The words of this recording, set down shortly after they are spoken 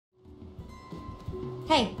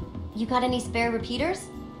Hey, you got any spare repeaters?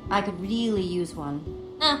 I could really use one.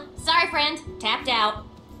 Sorry, friend. Tapped out.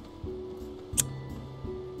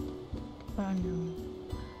 Oh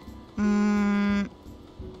no.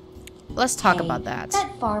 Let's talk about that.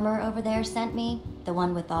 That farmer over there sent me, the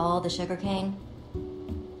one with all the sugarcane.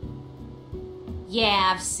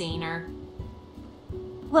 Yeah, I've seen her.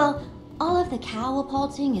 Well, all of the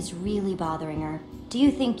catapulting is really bothering her. Do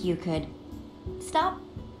you think you could stop?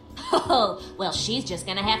 Oh, well, she's just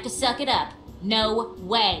gonna have to suck it up. No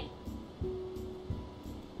way.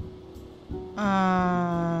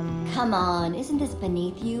 Come on, isn't this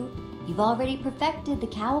beneath you? You've already perfected the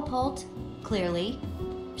catapult, clearly.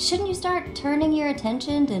 Shouldn't you start turning your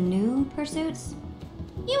attention to new pursuits?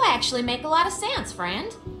 You actually make a lot of sense,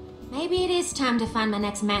 friend. Maybe it is time to find my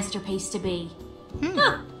next masterpiece to be.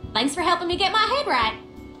 Thanks for helping me get my head right.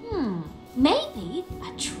 Maybe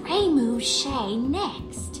a trebuchet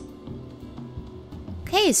next.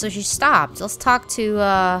 Okay, so she stopped. Let's talk to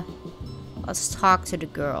the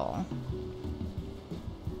girl.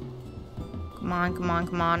 Come on, come on,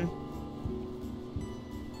 come on.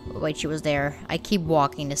 Wait, she was there. I keep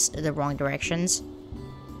walking the wrong directions.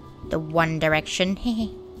 The one direction.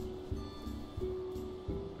 You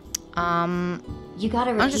got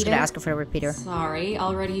a repeater? I'm just gonna ask her for a repeater. Sorry,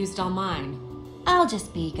 already used all mine. I'll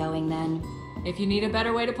just be going then. If you need a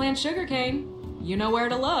better way to plant sugarcane, you know where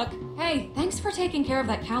to look. Hey, thanks for taking care of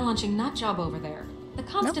that cow launching nut job over there. The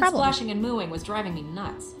constant problem. splashing and mooing was driving me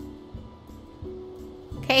nuts.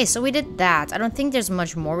 Okay, so we did that. I don't think there's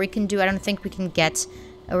much more we can do. I don't think we can get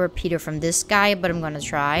a repeater from this guy, but I'm gonna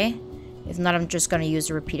try. If not, I'm just gonna use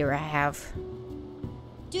the repeater I have.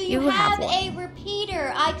 Do you have a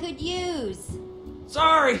repeater I could use?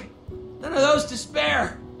 Sorry, none of those to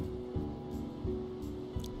spare.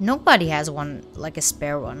 Nobody has one, like a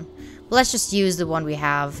spare one. But let's just use the one we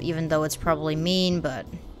have, even though it's probably mean, but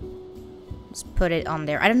let's put it on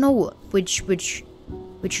there. I don't know which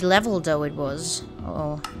level though it was.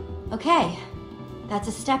 Oh. Okay, that's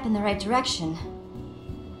a step in the right direction.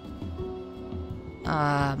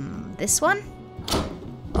 This one?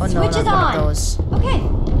 Oh Switch no, is not one on. of those. Okay,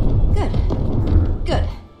 good.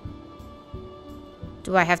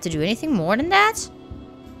 Do I have to do anything more than that?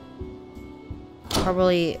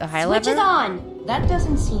 Probably a high Switch level? is on. That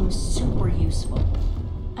doesn't seem super useful.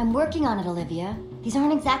 I'm working on it, Olivia. These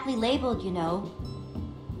aren't exactly labeled, you know.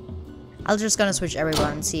 I'm just gonna switch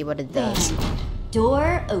everyone and see what it does. Bam.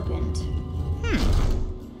 Door opened.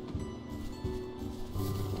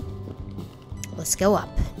 Let's go up.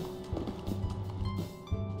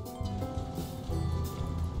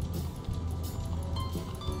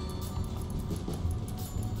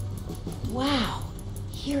 Wow,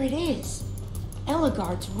 here it is.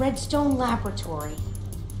 Ellegard's Redstone Laboratory.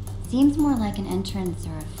 Seems more like an entrance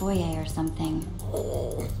or a foyer or something.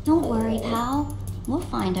 Don't worry, pal. We'll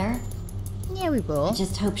find her. Yeah, we will. I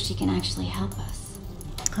just hope she can actually help us.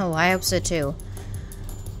 Oh, I hope so too.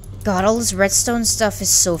 God, all this redstone stuff is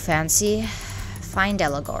so fancy. Find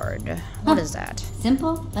Ellegard. What is that?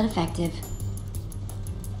 Simple, but effective.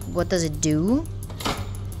 What does it do?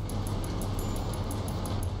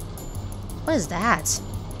 What is that?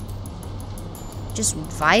 Just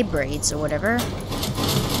vibrates or whatever.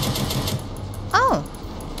 Oh!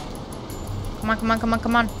 Come on, come on, come on,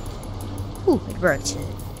 come on. Ooh, it worked.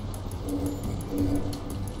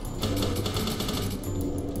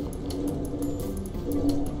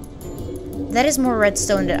 That is more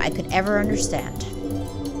redstone than I could ever understand.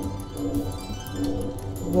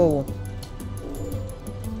 Whoa.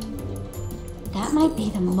 That might be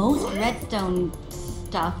the most redstone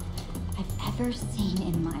stuff I've ever seen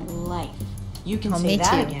in my life. You can Oh, say me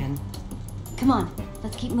that too. again. Come on,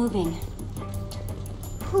 let's keep moving.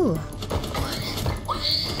 Whew.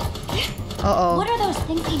 Uh-oh. What are those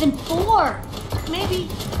things even for? Maybe,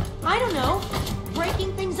 I don't know,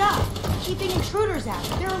 breaking things up, keeping intruders out.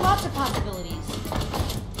 There are lots of possibilities.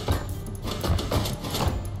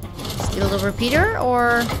 Steal the repeater,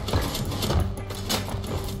 or...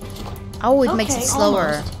 Oh, it makes it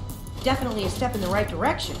slower. Almost. Definitely a step in the right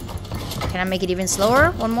direction. Can I make it even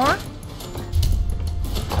slower? One more?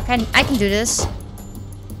 I can do this.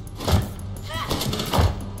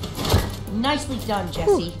 Nicely done,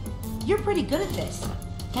 Jesse. You're pretty good at this.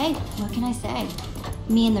 Hey, what can I say?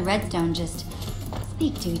 Me and the redstone just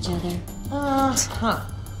speak to each other.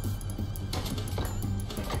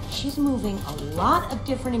 She's moving a lot of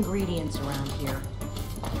different ingredients around here.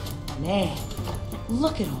 Man,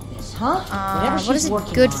 look at all this, huh? Whatever what is she's it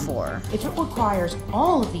working good on, for? if it requires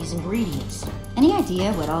all of these ingredients, Any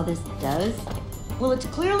idea what all this does? well, it's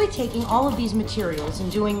clearly taking all of these materials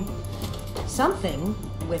and doing something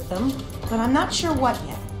with them, but I'm not sure what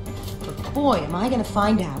yet. But boy, am I gonna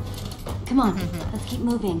find out. Come on, let's keep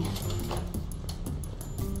moving.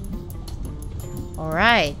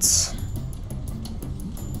 Alright.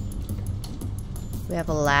 We have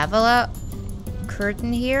a lava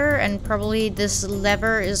curtain here, and probably this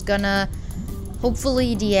lever is gonna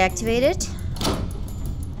hopefully deactivate it.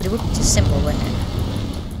 But it would be too simple, wouldn't it?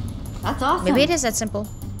 That's awesome. Maybe it is that simple.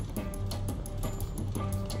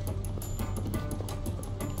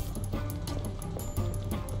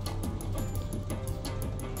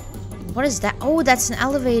 What is that? Oh, that's an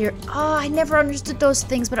elevator. Oh, I never understood those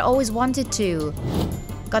things, but I always wanted to.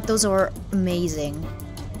 God, those are amazing.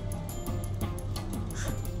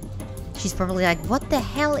 She's probably like, what the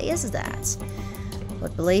hell is that?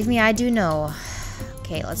 But believe me, I do know.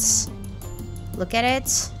 Okay, let's look at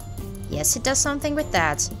it. Yes, it does something with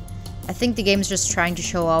that. I think the game's just trying to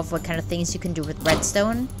show off what kind of things you can do with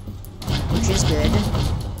redstone, which is good.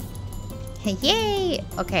 Yay!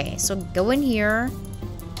 Okay, so go in here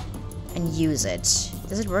and use it.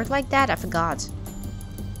 Does it work like that? I forgot.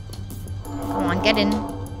 Come on, get in.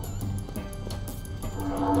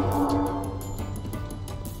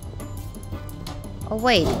 Oh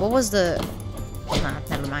wait, what was the... Nah,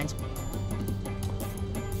 never mind.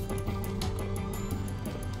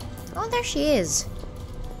 Oh, there she is.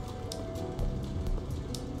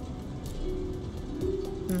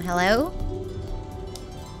 Hello?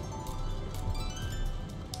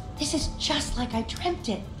 This is just like I dreamt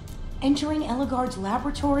it. Entering Ellegaard's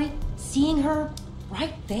laboratory, seeing her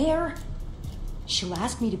right there. She'll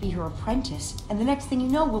ask me to be her apprentice, and the next thing you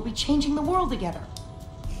know, we'll be changing the world together.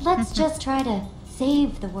 Let's just try to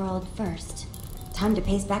save the world first. Time to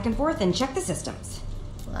pace back and forth and check the systems.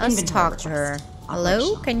 Let's Inventory talk to her. request. Hello?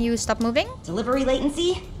 Operational. Can you stop moving? Delivery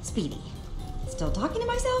latency, speedy. Still talking to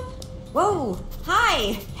myself? Whoa,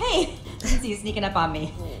 hi, hey, didn't see you sneaking up on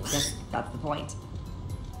me. Guess that's the point.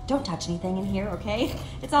 Don't touch anything in here, okay?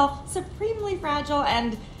 It's all supremely fragile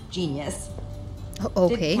and genius.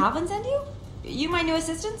 Okay. Did Calvin send you? You my new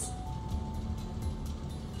assistants?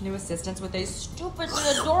 New assistants with a stupidly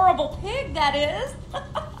adorable pig, that is.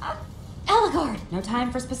 Ellegaard! No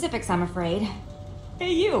time for specifics, I'm afraid.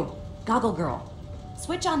 Hey, you, Goggle Girl.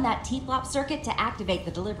 Switch on that T-flop circuit to activate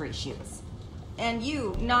the delivery shoes. And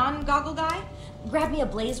you, non-goggle guy, grab me a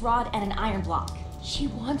blaze rod and an iron block. She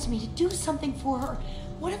wants me to do something for her.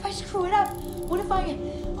 What if I screw it up? What if I...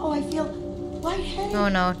 Oh, I feel lightheaded. Oh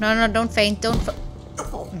no, no, no, don't faint, don't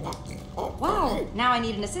Wow, now I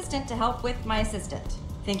need an assistant to help with my assistant.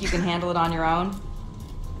 Think you can handle it on your own?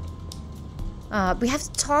 We have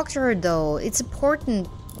to talk to her though. It's important.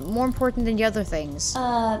 More important than the other things.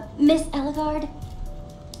 Miss Ellegaard?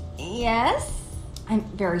 Yes? I'm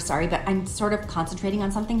very sorry, but I'm sort of concentrating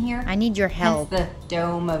on something here. I need your help. Hence the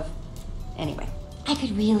dome of... Anyway. I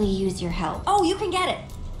could really use your help. Oh, you can get it.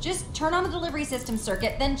 Just turn on the delivery system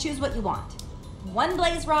circuit, then choose what you want. One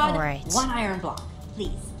blaze rod, Alright. one iron block,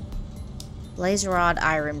 please. Blaze rod,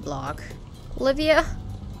 iron block. Olivia?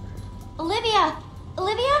 Olivia!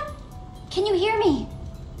 Olivia? Can you hear me?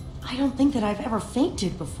 I don't think that I've ever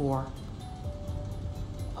fainted before.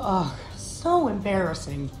 Ugh, so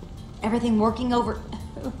embarrassing. Everything working over...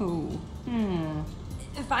 Ooh.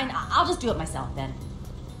 Fine, I'll just do it myself then.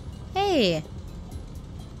 Hey.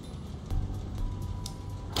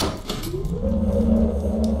 Come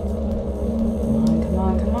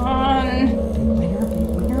on, come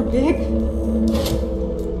on. Winner, big.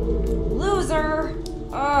 Loser.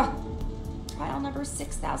 Trial number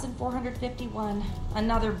 6,451.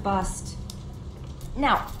 Another bust.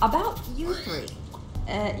 Now, about you three.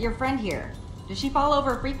 Your friend here. Does she fall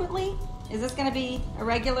over frequently? Is this gonna be a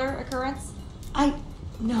regular occurrence?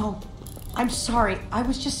 No. I'm sorry. I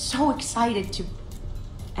was just so excited to...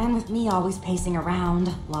 And with me always pacing around,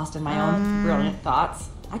 lost in my own brilliant thoughts,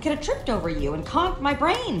 I could have tripped over you and conked my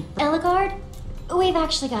brain. Ellegaard? We've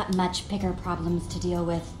actually got much bigger problems to deal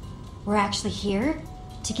with. We're actually here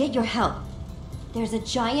to get your help. There's a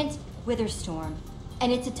giant wither storm,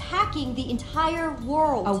 and it's attacking the entire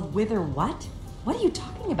world. A wither what? What are you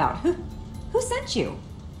talking about? Who sent you?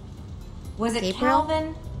 Was it Gabriel?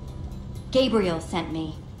 Calvin? Gabriel sent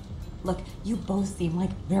me. Look, you both seem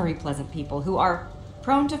like very pleasant people who are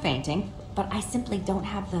prone to fainting, but I simply don't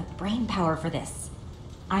have the brain power for this.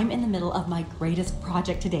 I'm in the middle of my greatest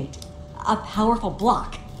project to date. A powerful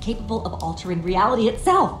block capable of altering reality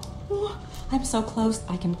itself. Ooh, I'm so close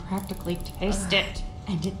I can practically taste it.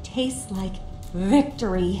 And it tastes like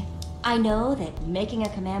victory. I know that making a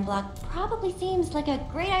command block probably seems like a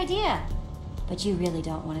great idea, but you really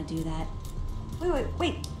don't want to do that.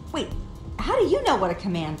 Wait. How do you know what a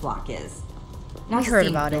command block is? Not We to heard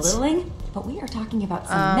seem about it. belittling, but we are talking about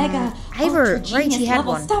some mega, Ivor, ultra right, he genius had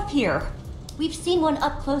level one. stuff here. We've seen one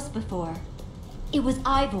up close before. It was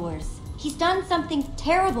Ivor's. He's done something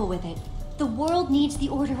terrible with it. The world needs the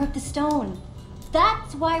Order of the Stone.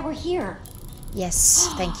 That's why we're here. Yes,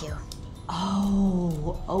 thank you.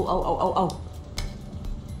 Oh.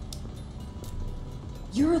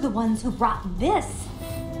 You're the ones who brought this.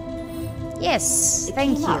 Yes, It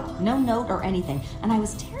thank came you. up, no note or anything, and I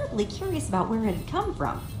was terribly curious about where it had come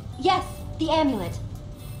from. Yes, the amulet.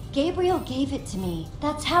 Gabriel gave it to me.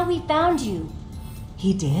 That's how we found you.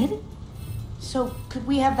 He did? So, could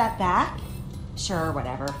we have that back? Sure,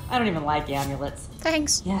 whatever. I don't even like amulets.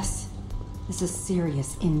 Thanks. Yes, this is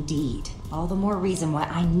serious indeed. All the more reason why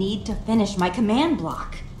I need to finish my command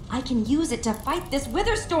block. I can use it to fight this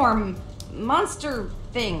Witherstorm monster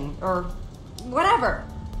thing, or whatever.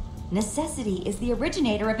 Necessity is the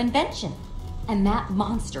originator of invention. And that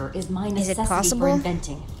monster is my Is it necessity for possible?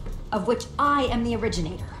 inventing, of which I am the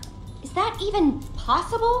originator. Is that even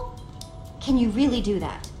possible? Can you really do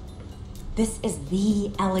that? This is the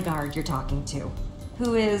Eligard you're talking to.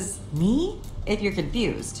 Who is me, if you're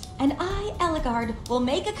confused. And I, Eligard, will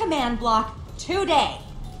make a command block today.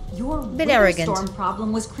 Your Bit arrogant. Witherstorm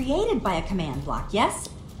problem was created by a command block, yes?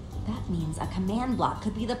 That means a command block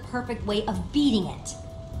could be the perfect way of beating it.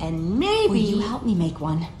 And maybe... Will you help me make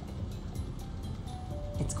one?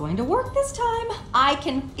 It's going to work this time. I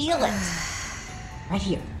can feel it. Right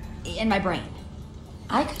here, in my brain.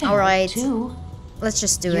 I could All right. help too. Let's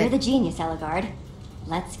just do You're it. the genius, Eligard.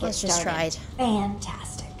 Let's get Let's started. just try it.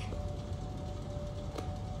 Fantastic.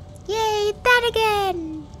 Yay, that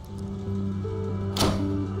again!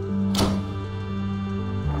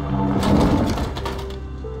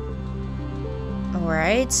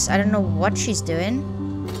 Alright, I don't know what she's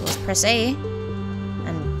doing. Let's press A.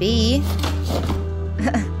 And B.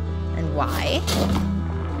 And Y.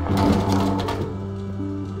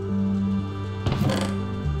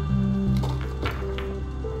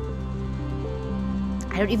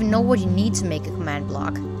 I don't even know what you need to make a command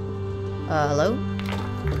block. Hello?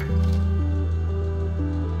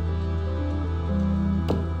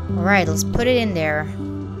 Alright, let's put it in there.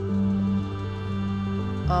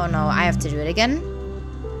 Oh no, I have to do it again.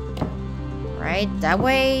 Right, that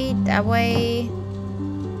way, that way.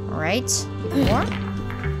 Alright, even more.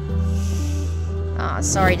 Ah,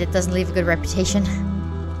 sorry, that doesn't leave a good reputation.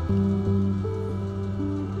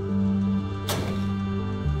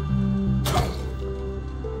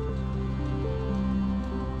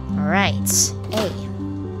 Alright, A.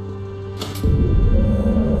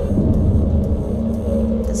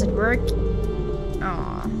 Does it work?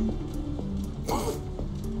 Aw.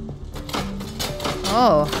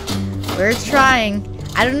 Oh, we're trying.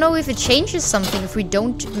 I don't know if it changes something if we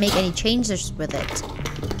don't make any changes with it.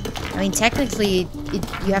 I mean, technically,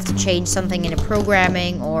 you have to change something in the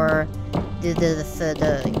programming or the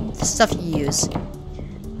stuff you use.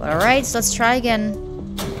 But alright, so let's try again.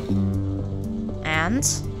 And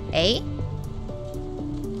A.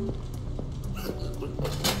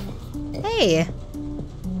 Hey.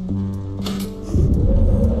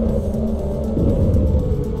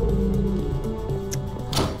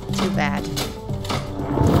 Too bad.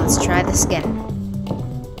 Let's try this again.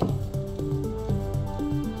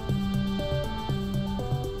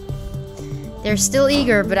 They're still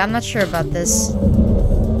eager, but I'm not sure about this.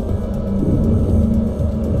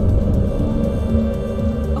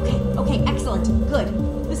 Okay, excellent. Good.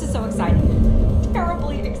 This is so exciting.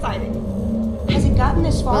 Terribly exciting. Has it gotten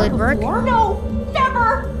this far Will it work? before? No,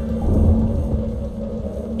 never!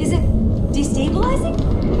 Is it destabilizing?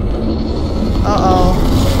 Uh-oh.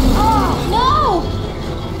 Oh, no!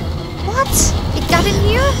 What? It got in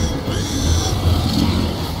here?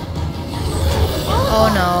 Oh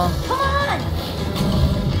no.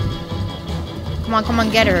 Come on,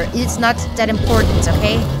 get her. It's not that important,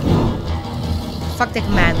 okay? Fuck the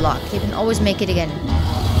command lock. You can always make it again.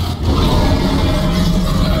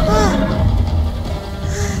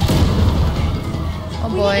 Oh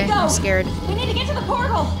We boy, need to go. I'm scared. We need to get to the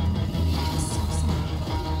portal.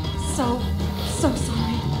 So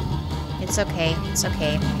sorry. It's okay, it's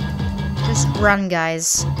okay. Just run,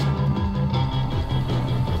 guys.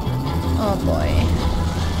 Oh boy.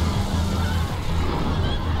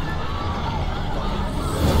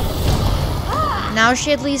 Now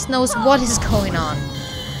she at least knows what is going on.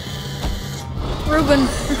 Ruben.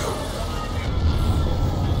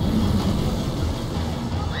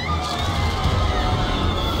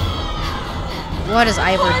 What has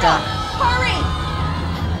Ivor done? Hurry!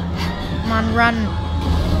 Come on, run.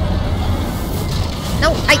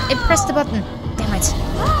 No, I pressed the button. Damn it.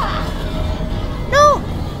 No!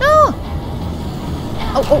 No!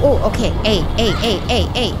 Oh, okay.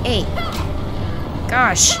 Hey.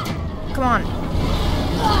 Gosh. Come on.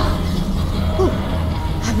 Ooh.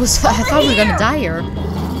 I thought we were gonna die here.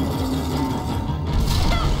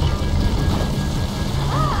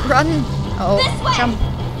 Run! Oh, jump.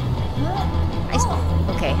 Nice.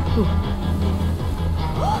 Okay. Ooh.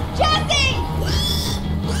 Jesse!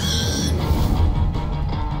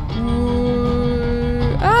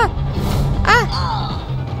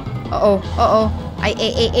 Uh-oh. Ay.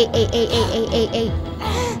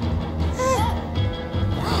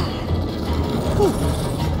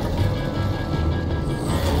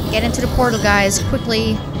 Get into the portal, guys,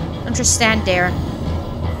 quickly. Don't just stand there.